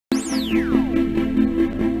Hey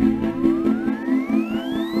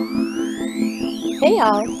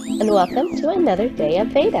y'all, and welcome to another day of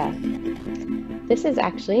VEDA. This is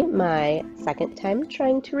actually my second time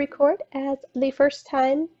trying to record, as the first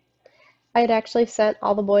time I had actually sent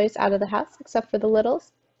all the boys out of the house except for the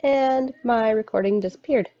littles, and my recording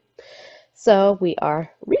disappeared. So we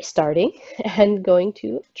are restarting and going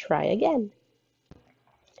to try again.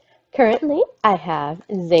 Currently, I have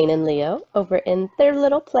Zane and Leo over in their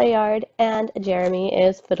little play yard, and Jeremy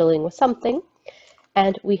is fiddling with something.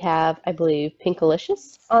 And we have, I believe,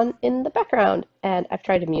 Pinkalicious on in the background, and I've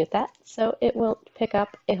tried to mute that so it won't pick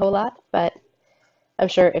up a whole lot, but I'm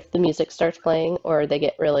sure if the music starts playing or they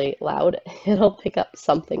get really loud, it'll pick up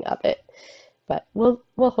something of it. But we'll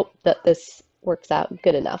hope that this works out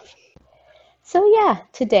good enough. So yeah,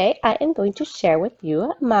 today I am going to share with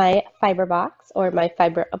you my fiber box, or my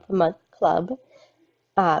Fiber of the Month Club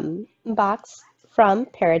box from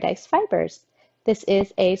Paradise Fibers. This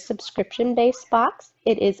is a subscription-based box.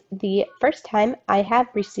 It is the first time I have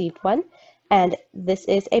received one, and this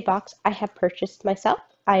is a box I have purchased myself.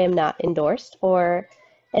 I am not endorsed or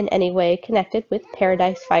in any way connected with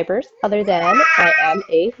Paradise Fibers, other than I am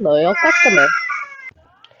a loyal customer.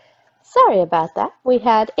 Sorry about that. We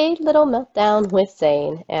had a little meltdown with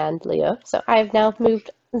Zane and Leo, so I've now moved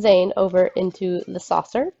Zane over into the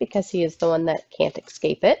saucer because he is the one that can't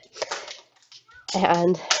escape it.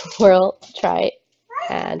 And we'll try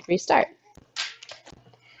and restart.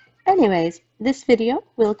 Anyways, this video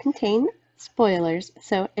will contain spoilers,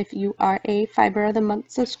 so if you are a Fiber of the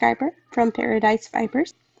Month subscriber from Paradise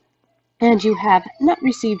Fibers and you have not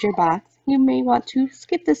received your box, you may want to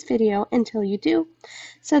skip this video until you do,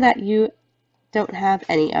 so that you don't have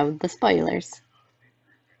any of the spoilers.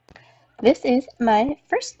 This is my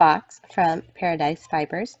first box from Paradise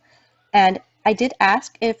Fibers, and I did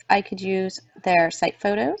ask if I could use their site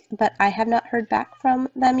photos, but I have not heard back from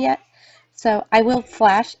them yet. So I will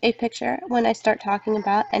flash a picture when I start talking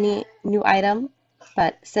about any new item,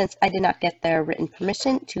 but since I did not get their written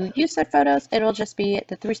permission to use their photos, it'll just be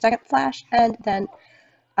the 3-second flash, and then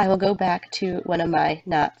I will go back to one of my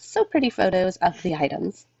not so pretty photos of the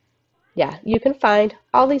items. Yeah, you can find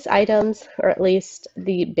all these items, or at least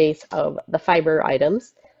the base of the fiber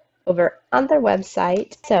items, over on their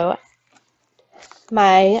website. So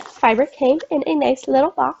my fiber came in a nice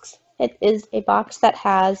little box. It is a box that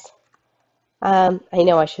has, I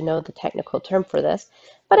know I should know the technical term for this,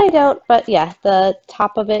 but I don't. But yeah, the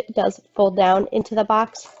top of it does fold down into the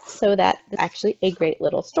box, so that it's actually a great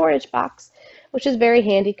little storage box, which is very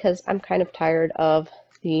handy because I'm kind of tired of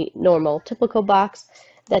the normal typical box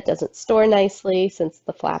that doesn't store nicely, since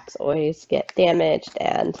the flaps always get damaged,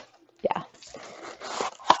 and yeah.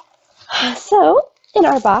 So in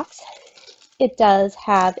our box, it does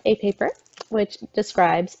have a paper which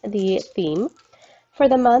describes the theme for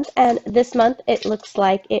the month, and this month it looks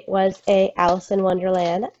like it was a Alice in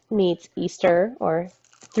Wonderland meets Easter, or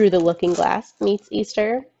Through the Looking Glass meets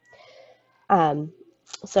Easter.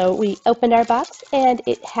 So we opened our box, and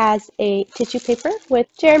it has a tissue paper with,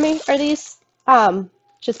 Jeremy, are these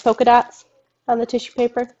just polka dots on the tissue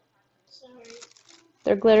paper? Sorry.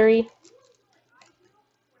 They're glittery.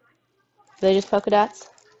 Are they just polka dots?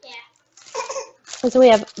 Yeah. And so we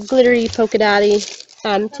have glittery polka dotty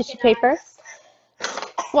tissue paper.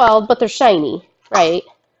 Well, but they're shiny, right?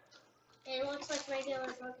 It looks like regular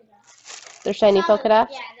polka dots. They're shiny polka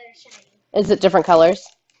dots? Yeah, they're shiny. Is it different colors?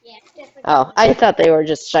 Yeah, different Oh, colors. I thought they were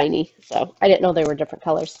just shiny, so I didn't know they were different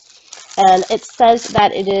colors. And it says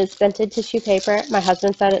that it is scented tissue paper. My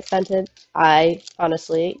husband said it's scented. I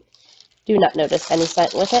honestly do not notice any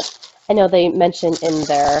scent with it. I know they mentioned in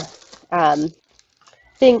their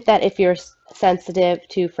thing that if you're sensitive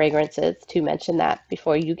to fragrances, to mention that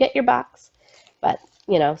before you get your box. But,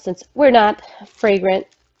 you know, since we're not fragrant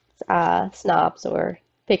snobs or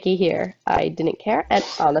picky here, I didn't care. And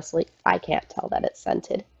honestly, I can't tell that it's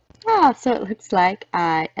scented. So it looks like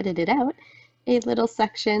I edited out a little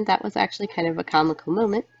section that was actually kind of a comical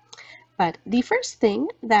moment. But the first thing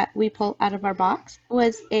that we pulled out of our box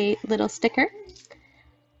was a little sticker.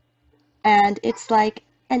 And it's like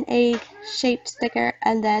an egg-shaped sticker.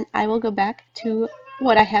 And then I will go back to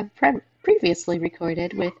what I have previously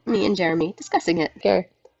recorded with me and Jeremy discussing it here.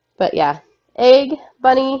 But yeah, egg,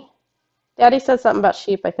 bunny. Daddy said something about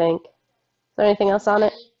sheep, I think. Is there anything else on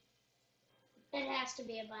it? It has to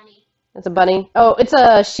be a bunny. It's a bunny. Oh, it's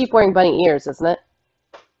a sheep wearing bunny ears, isn't it?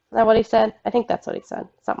 Is that what he said? I think that's what he said.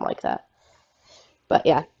 Something like that. But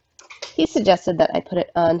yeah, he suggested that I put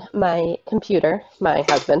it on my computer. My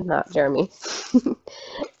husband, not Jeremy.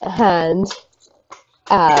 And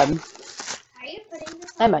Are you putting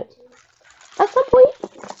this on I might. YouTube? At some point.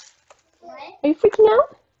 Are you freaking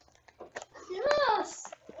out? Yes.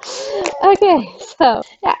 Okay, so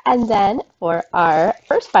yeah, and then for our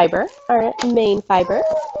first fiber, our main fiber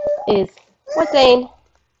is what, Zane?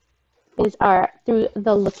 Is our through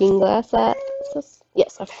the looking glass at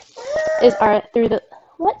yes, okay. Is our through the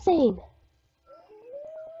what, Zane?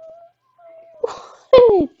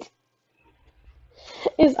 What?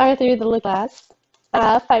 Is our through the looking glass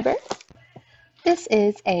fiber. This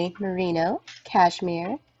is a merino,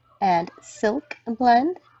 cashmere, and silk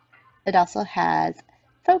blend. It also has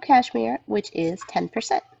faux cashmere, which is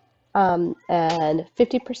 10%. And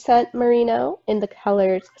 50% merino in the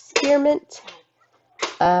colors spearmint,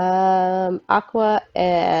 aqua,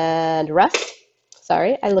 and rust.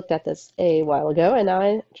 Sorry, I looked at this a while ago and now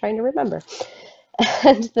I'm trying to remember.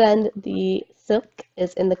 And then the silk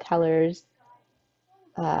is in the colors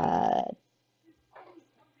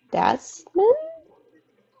jasmine?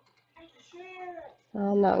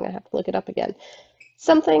 Oh no, I'm gonna have to look it up again.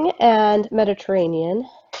 Something and Mediterranean.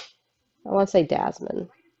 I want to say jasmine.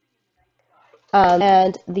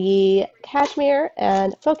 And the cashmere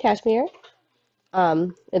and faux cashmere,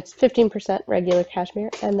 it's 15% regular cashmere,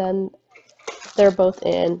 and then they're both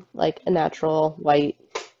in like a natural white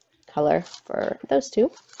color for those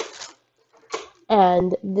two.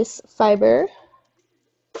 And this fiber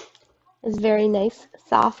is very nice,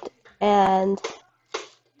 soft, and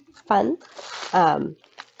fun. Oh,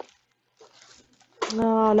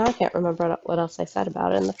 now I can't remember what else I said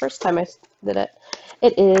about it. And the first time I did it,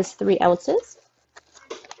 it is 3 ounces.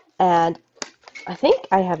 And I think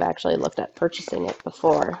I have actually looked at purchasing it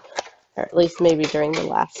before, or at least maybe during the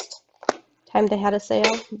last time they had a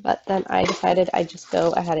sale, but then I decided I'd just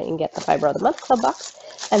go ahead and get the Fiber of the Month Club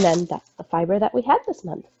box, and then that's the fiber that we had this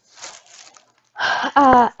month.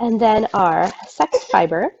 And then our second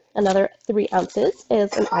fiber, another 3 ounces,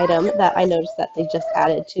 is an item that I noticed that they just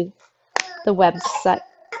added to the website.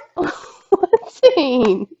 What's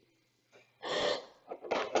saying?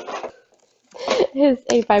 Is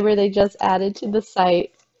a fiber they just added to the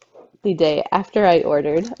site the day after I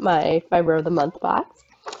ordered my Fiber of the Month box.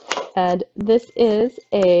 And this is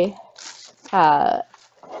a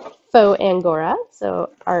Faux Angora, so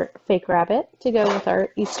our fake rabbit to go with our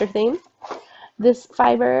Easter theme. This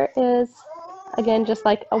fiber is, again, just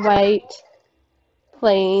like a white,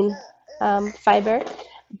 plain fiber,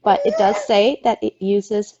 but it does say that it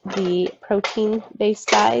uses the protein-based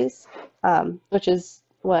dyes, which is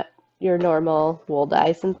what your normal wool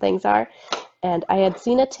dyes and things are. And I had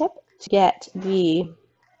seen a tip to get the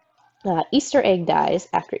Easter egg dyes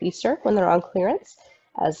after Easter when they're on clearance,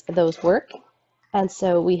 as those work. And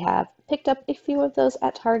so we have picked up a few of those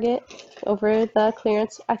at Target over the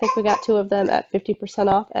clearance. I think we got 2 of them at 50%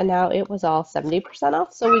 off, and now it was all 70%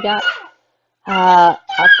 off. So we got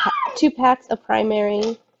 2 packs of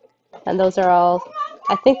primary, and those are all,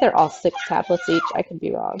 I think they're all 6 tablets each. I could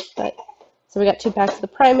be wrong, but so we got 2 packs of the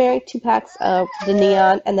primary, 2 packs of the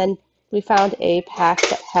neon, and then we found a pack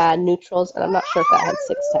that had neutrals, and I'm not sure if that had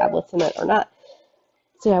 6 tablets in it or not.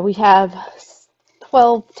 So yeah, we have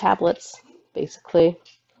 12 tablets basically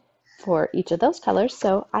for each of those colors.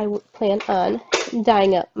 So I plan on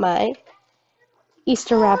dyeing up my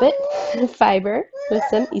Easter rabbit fiber with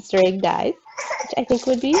some Easter egg dyes, which I think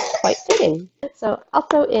would be quite fitting. So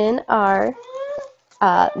also in our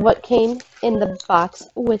what came in the box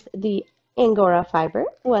with the Angora fiber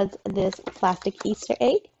was this plastic Easter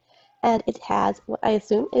egg, and it has what I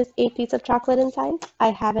assume is a piece of chocolate inside. I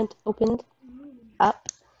haven't opened up.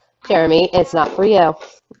 Jeremy, it's not for you.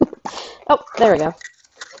 Oh, there we go.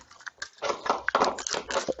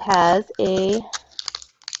 It has a,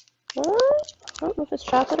 I don't know if it's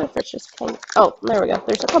chocolate or if it's just kind of, oh, there we go.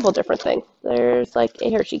 There's a couple different things. There's like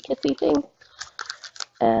a Hershey Kissy thing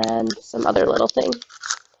and some other little thing.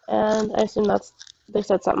 And I assume that's, they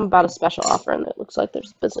said something about a special offer, and it looks like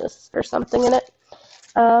there's business or something in it.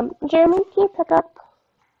 Jeremy, can you pick up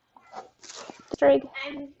the string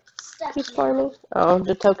for me? Oh,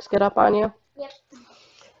 did Tokes get up on you? Yep.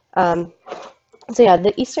 So yeah,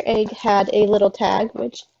 the Easter egg had a little tag,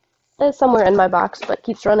 which is somewhere in my box, but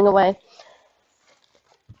keeps running away.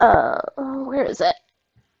 Where is it?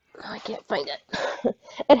 Oh, I can't find it.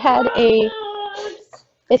 It had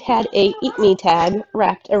a Eat Me tag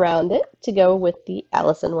wrapped around it to go with the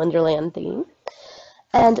Alice in Wonderland theme.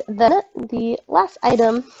 And then the last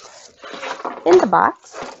item in the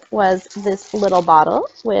box was this little bottle,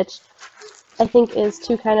 which I think is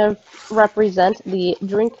to kind of represent the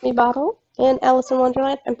Drink Me bottle in Alice in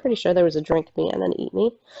Wonderland. I'm pretty sure there was a Drink Me and an Eat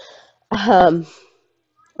Me.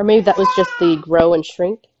 Or maybe that was just the Grow and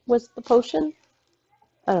Shrink was the potion.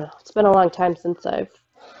 I don't know. It's been a long time since I've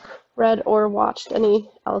read or watched any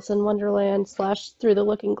Alice in Wonderland slash Through the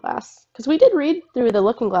Looking Glass. Because we did read Through the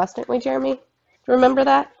Looking Glass, didn't we, Jeremy? Do you remember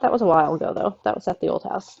that? That was a while ago, though. That was at the old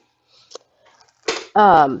house.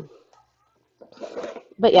 Um,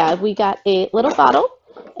 but yeah, we got a little bottle,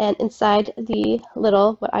 and inside the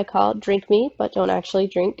little, what I call drink me, but don't actually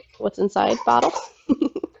drink what's inside bottle,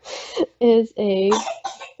 is a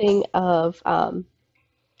thing of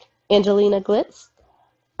Angelina glitz.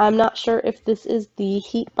 I'm not sure if this is the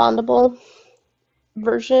heat bondable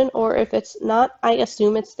version or if it's not. I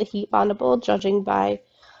assume it's the heat bondable, judging by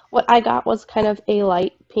what I got was kind of a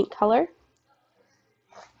light pink color.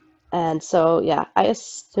 And so, yeah, I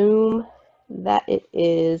assume that it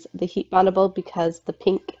is the heat bondable because the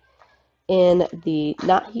pink in the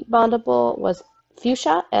not heat bondable was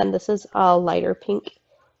fuchsia, and this is a lighter pink.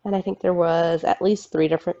 And I think there was at least 3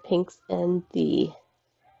 different pinks in the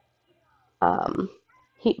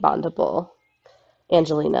heat bondable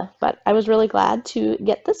Angelina. But I was really glad to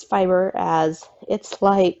get this fiber as it's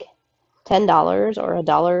like $10 or a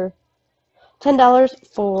dollar, $10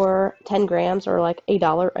 for 10 grams or like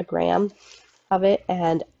 $1 a gram of it.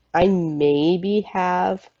 And I maybe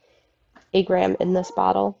have a gram in this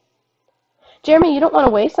bottle. Jeremy, you don't want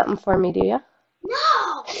to weigh something for me, do you?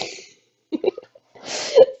 No!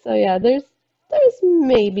 So yeah, there's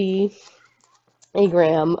maybe a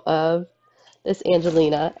gram of this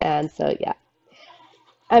Angelina, and so yeah.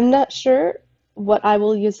 I'm not sure what I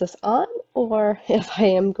will use this on or if I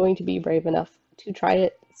am going to be brave enough to try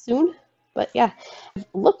it soon. But yeah, I've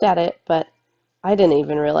looked at it, but I didn't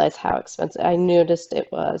even realize how expensive. I noticed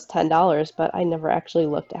it was $10, but I never actually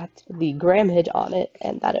looked at the grammage on it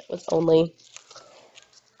and that it was only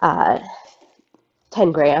 10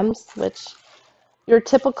 grams, which your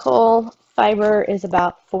typical fiber is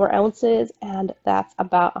about 4 ounces, and that's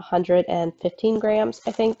about 115 grams,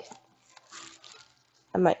 I think.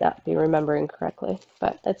 I might not be remembering correctly,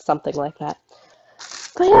 but it's something like that.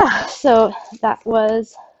 But yeah, so that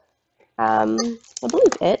was, I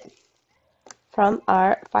believe, it from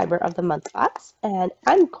our Fiber of the Month box, and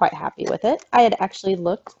I'm quite happy with it. I had actually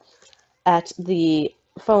looked at the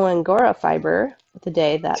Faux Angora fiber the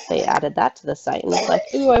day that they added that to the site, and was like,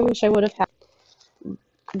 ooh, I wish I would have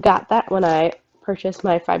got that when I purchased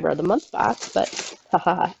my Fiber of the Month box, but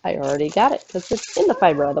haha, I already got it because it's in the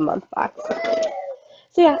Fiber of the Month box.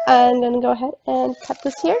 So yeah, I'm going to go ahead and cut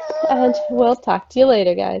this here, and we'll talk to you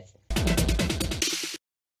later, guys.